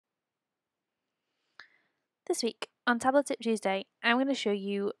This week on Tablet Tip Tuesday, I'm going to show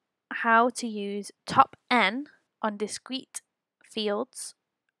you how to use top n on discrete fields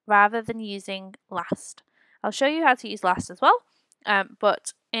rather than using last. I'll show you how to use last as well,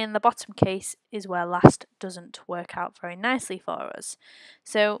 but in the bottom case is where last doesn't work out very nicely for us.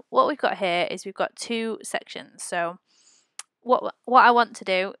 So what we've got here is we've got two sections. So what I want to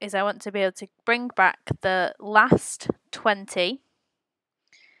do is I want to be able to bring back the last 20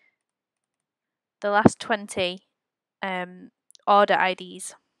 order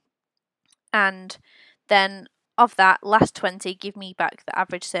IDs, and then of that last 20 give me back the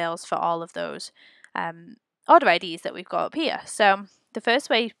average sales for all of those order IDs that we've got up here. So the first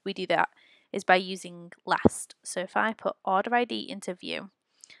way we do that is by using last. So if I put order ID into view,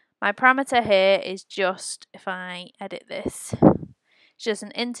 my parameter here is just, if I edit this, it's just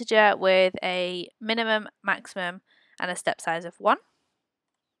an integer with a minimum, maximum and a step size of 1.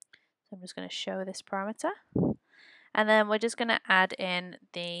 So I'm just going to show this parameter. And then we're just going to add in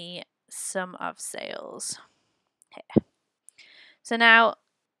the sum of sales here. So now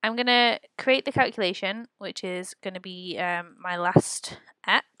I'm going to create the calculation, which is going to be my last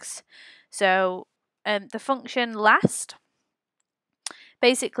x. So the function last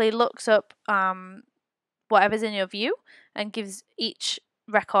basically looks up whatever's in your view and gives each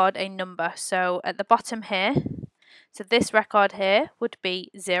record a number. So at the bottom here, so this record here would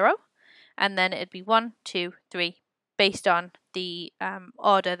be 0, and then it'd be 1, 2, 3, based on the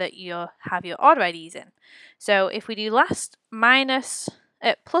order that you have your order IDs in. So if we do last minus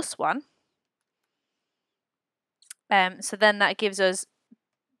plus 1, so then that gives us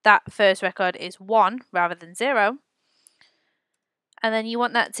that first record is 1 rather than 0. And then you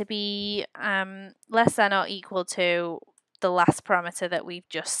want that to be less than or equal to the last parameter that we've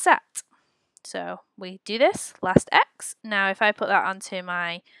just set. So we do this, last x. Now if I put that onto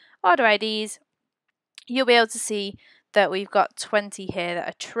my order IDs, you'll be able to see that we've got 20 here that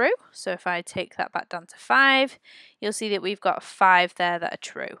are true. So if I take that back down to 5, you'll see that we've got 5 there that are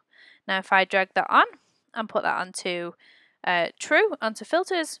true. Now if I drag that on and put that onto true, onto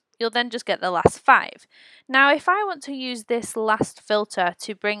filters, you'll then just get the last 5. Now if I want to use this last filter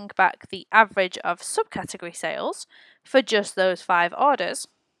to bring back the average of subcategory sales for just those 5 orders,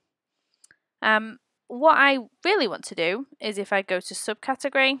 what I really want to do is if I go to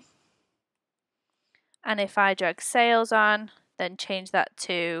subcategory, and if I drag sales on, then change that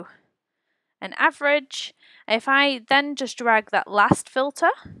to an average. If I then just drag that last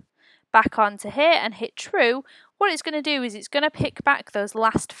filter back onto here and hit true, what it's going to do is it's going to pick back those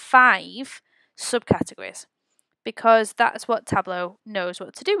last 5 subcategories, because that's what Tableau knows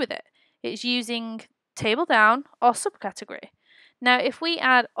what to do with it. It's using table down or subcategory. Now if we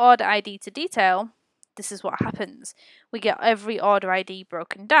add order ID to detail, this is what happens. We get every order ID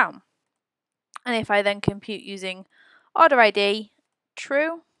broken down. And if I then compute using order ID,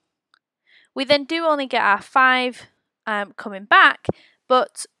 true, we then do only get our 5 coming back,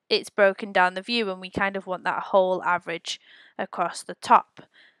 but it's broken down the view and we kind of want that whole average across the top.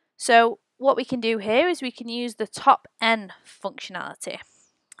 So what we can do here is we can use the top n functionality.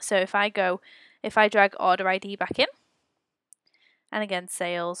 So if I drag order ID back in, and again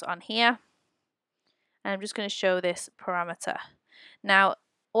sales on here, and I'm just going to show this parameter. Now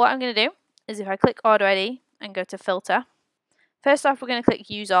what I'm going to do is if I click order ID and go to filter, first off we're going to click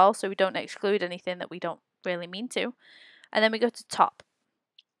use all so we don't exclude anything that we don't really mean to, and then we go to top.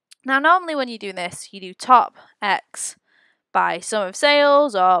 Now normally when you do this, you do top x by sum of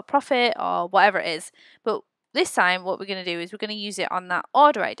sales or profit or whatever it is, but this time what we're going to do is we're going to use it on that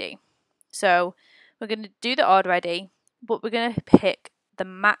order ID. So we're going to do the order ID, but we're going to pick the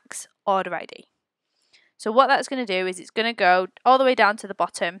max order ID. So what that's going to do is it's going to go all the way down to the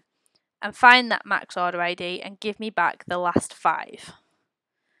bottom and find that max order ID and give me back the last 5.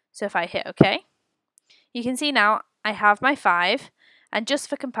 So if I hit OK, you can see now I have my 5, and just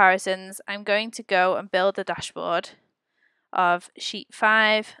for comparisons I'm going to go and build a dashboard of sheet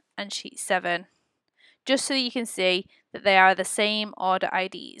 5 and sheet 7 just so you can see that they are the same order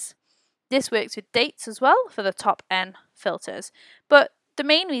IDs. This works with dates as well for the top n filters, but the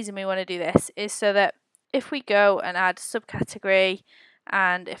main reason we want to do this is so that if we go and add subcategory,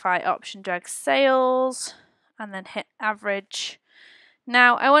 and if I option drag sales and then hit average,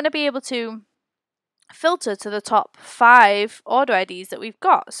 now I want to be able to filter to the top 5 order IDs that we've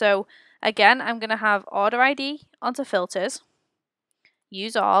got. So again, I'm going to have order ID onto filters,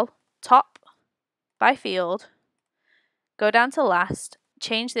 use all, top by field, go down to last,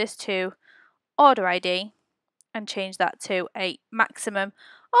 change this to order ID and change that to a maximum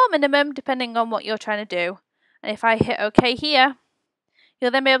or minimum depending on what you're trying to do. And if I hit OK here,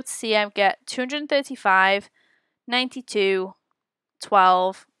 you'll then be able to see I get 235 92,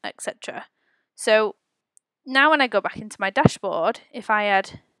 12, etc. So now when I go back into my dashboard, if I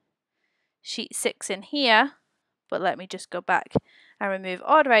add sheet 6 in here, but let me just go back and remove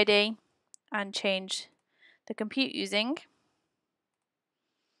order ID and change the compute using.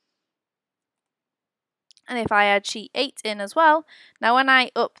 And if I add sheet 8 in as well, now when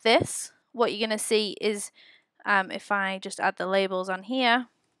I up this, what you're going to see is if I just add the labels on here,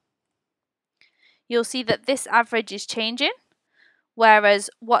 you'll see that this average is changing, whereas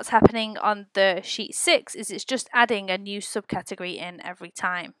what's happening on the sheet 6 is it's just adding a new subcategory in every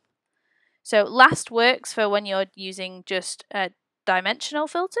time. So last works for when you're using just dimensional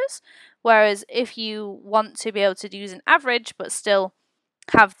filters, whereas if you want to be able to use an average but still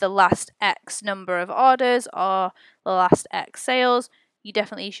have the last X number of orders or the last X sales, you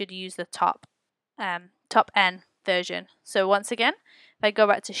definitely should use the top N version. So once again, if I go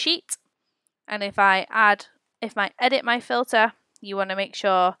back to sheet, and if I edit my filter, you want to make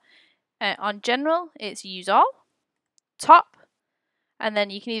sure on general it's use all, top, and then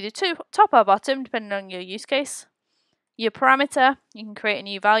you can either top or bottom depending on your use case. Your parameter, you can create a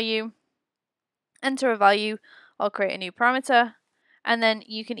new value, enter a value, or create a new parameter. And then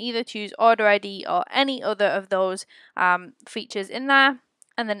you can either choose order ID or any other of those features in there.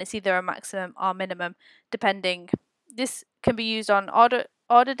 And then it's either a maximum or minimum depending. This can be used on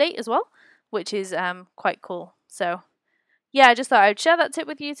order date as well, which is quite cool. So yeah, I just thought I'd share that tip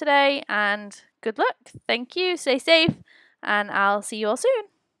with you today, and good luck. Thank you. Stay safe, and I'll see you all soon.